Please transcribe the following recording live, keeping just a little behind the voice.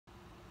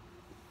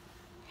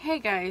Hey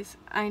guys,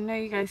 I know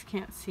you guys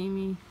can't see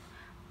me,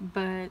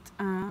 but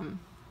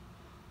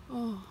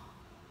oh,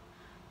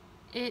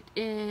 it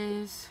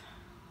is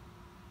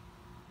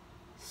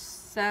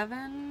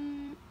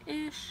 7-ish,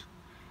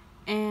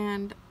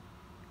 and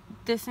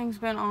this thing's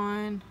been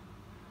on.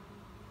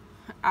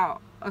 Oh,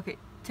 okay,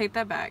 take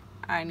that back.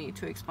 I need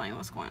to explain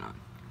what's going on.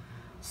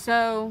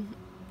 So,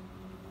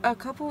 a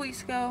couple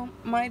weeks ago,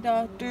 my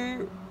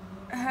doctor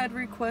had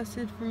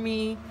requested for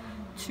me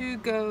to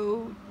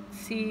go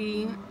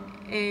see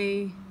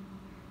a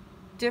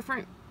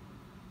different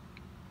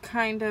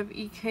kind of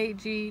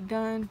EKG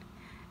done,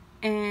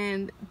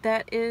 and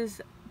that is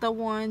the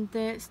one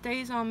that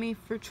stays on me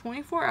for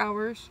 24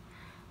 hours.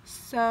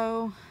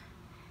 So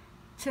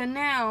to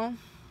now,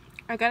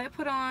 I got it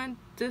put on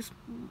this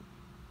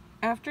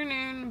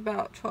afternoon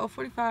about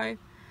 12:45,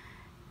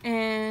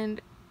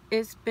 and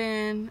it's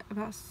been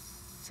about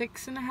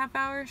 6.5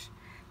 hours.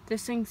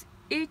 This thing's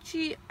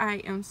itchy. I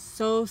am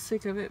so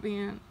sick of it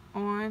being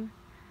on.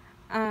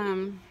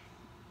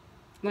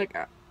 Like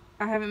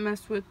I haven't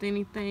messed with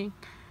anything.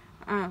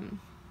 I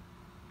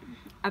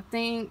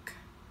think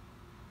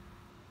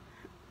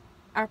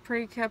I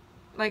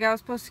was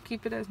supposed to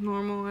keep it as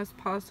normal as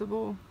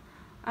possible.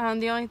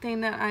 The only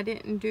thing that I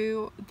didn't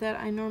do that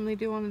I normally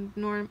do on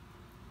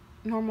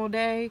a normal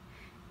day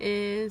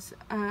is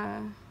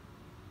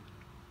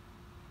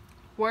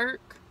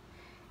work,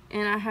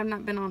 and I have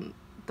not been on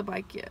the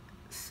bike yet.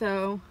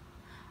 So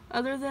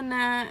other than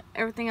that,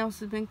 everything else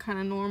has been kind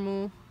of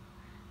normal.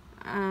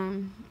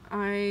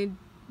 I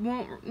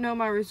won't know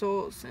my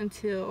results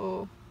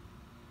until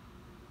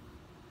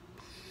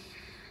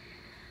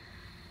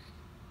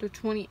the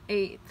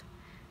 28th.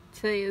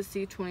 Today is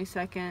the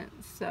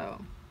 22nd,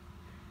 so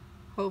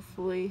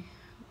hopefully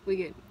we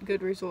get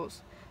good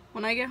results.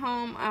 When I get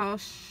home, I'll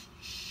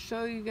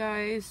show you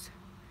guys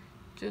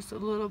just a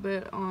little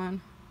bit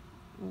on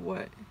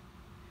what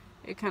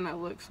it kind of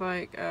looks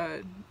like.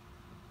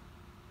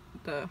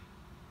 The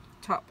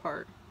top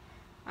part,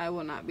 I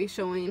will not be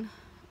showing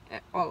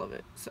all of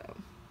it, so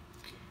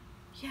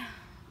yeah,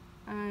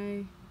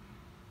 I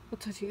will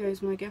touch you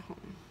guys when I get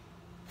home.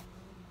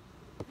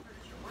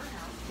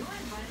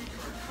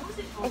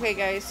 Okay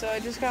guys, so I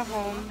just got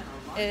home.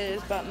 It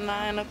is about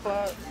 9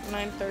 o'clock,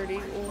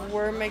 9:30.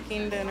 We're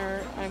making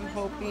dinner. I'm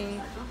hoping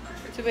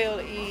to be able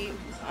to eat.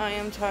 I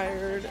am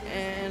tired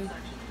and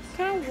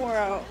kind of wore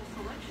out.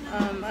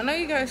 I know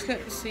you guys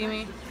couldn't see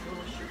me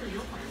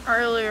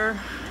earlier,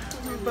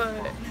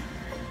 but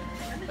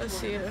let's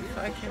see if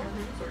I can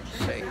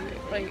show you.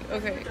 Like,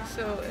 okay,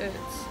 so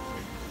it's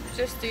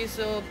just these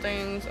little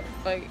things,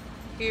 like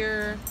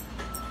here,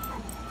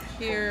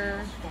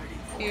 here,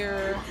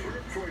 here,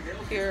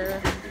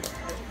 here,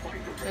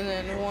 and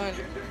then one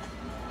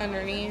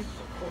underneath.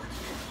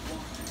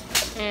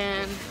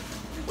 And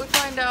we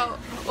find out,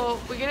 well,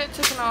 we get it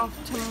taken off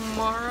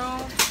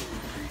tomorrow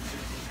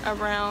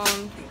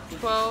around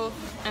 12,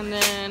 and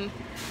then,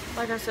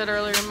 like I said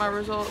earlier, my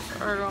results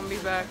are going to be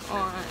back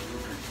on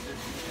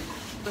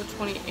the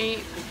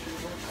 28th.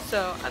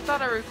 So I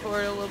thought I'd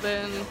record a little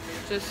bit and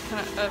just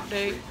kind of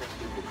update.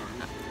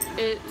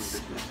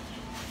 It's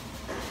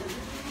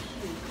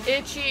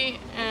itchy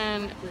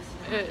and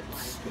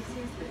it's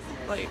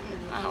like,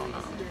 I don't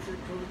know.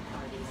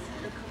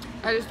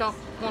 I just don't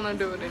want to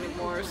do it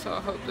anymore, so I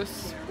hope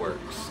this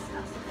works.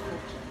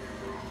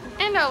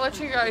 And I'll let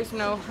you guys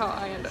know how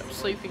I end up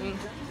sleeping,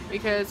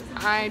 because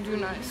I do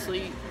not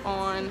sleep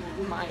on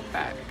my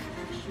back,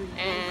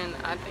 and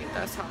I think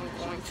that's how I'm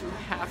going to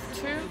have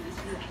to.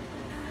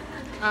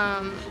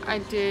 I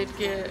did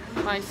get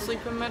my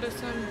sleeping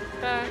medicine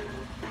back,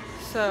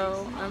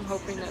 so I'm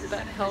hoping that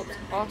that helps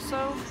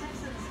also,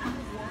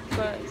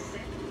 but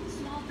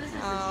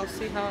I'll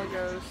see how it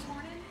goes.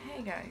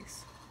 Hey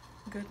guys,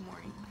 good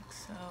morning.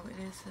 So it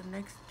is the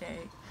next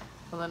day,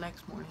 well, the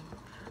next morning.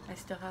 I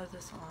still have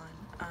this on.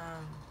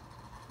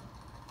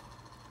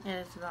 And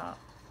it's about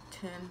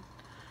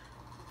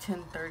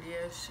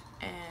 10:30ish,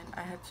 and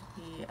I had to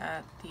be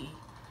at the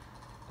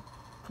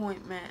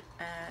appointment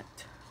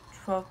at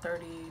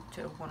 12:30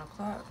 to 1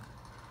 o'clock.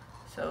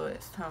 So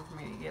it's time for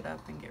me to get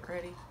up and get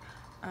ready.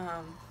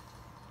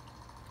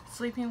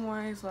 Sleeping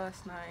wise,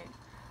 last night,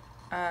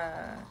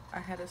 I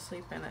had to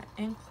sleep in an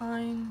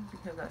incline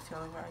because that's the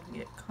only way I can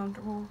get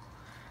comfortable.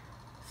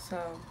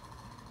 So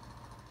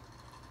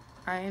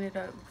I ended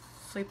up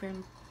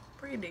sleeping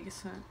pretty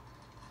decent,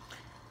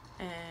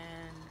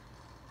 and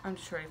I'm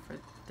just ready for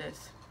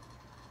this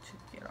to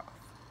get off.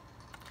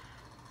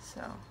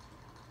 So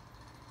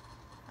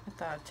I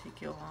thought I'd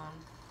take you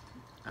along.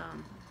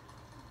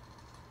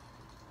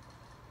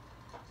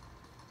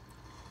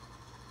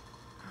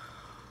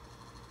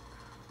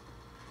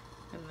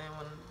 And then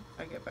when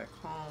I get back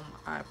home,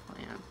 I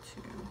plan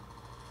to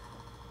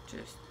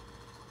just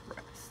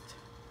rest,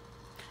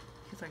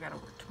 because I gotta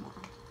work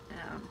tomorrow and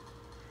I'm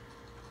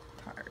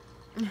tired.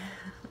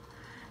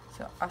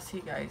 So I'll see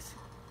you guys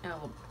in a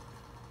little bit.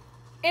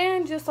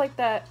 And just like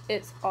that,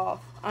 it's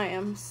off. I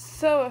am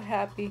so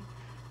happy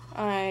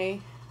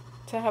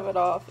to have it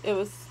off. It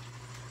was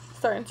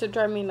starting to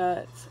drive me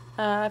nuts.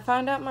 I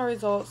found out my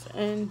results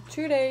in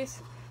 2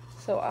 days,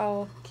 so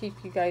I'll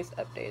keep you guys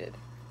updated.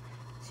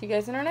 See you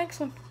guys in our next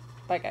one.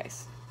 Bye,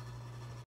 guys.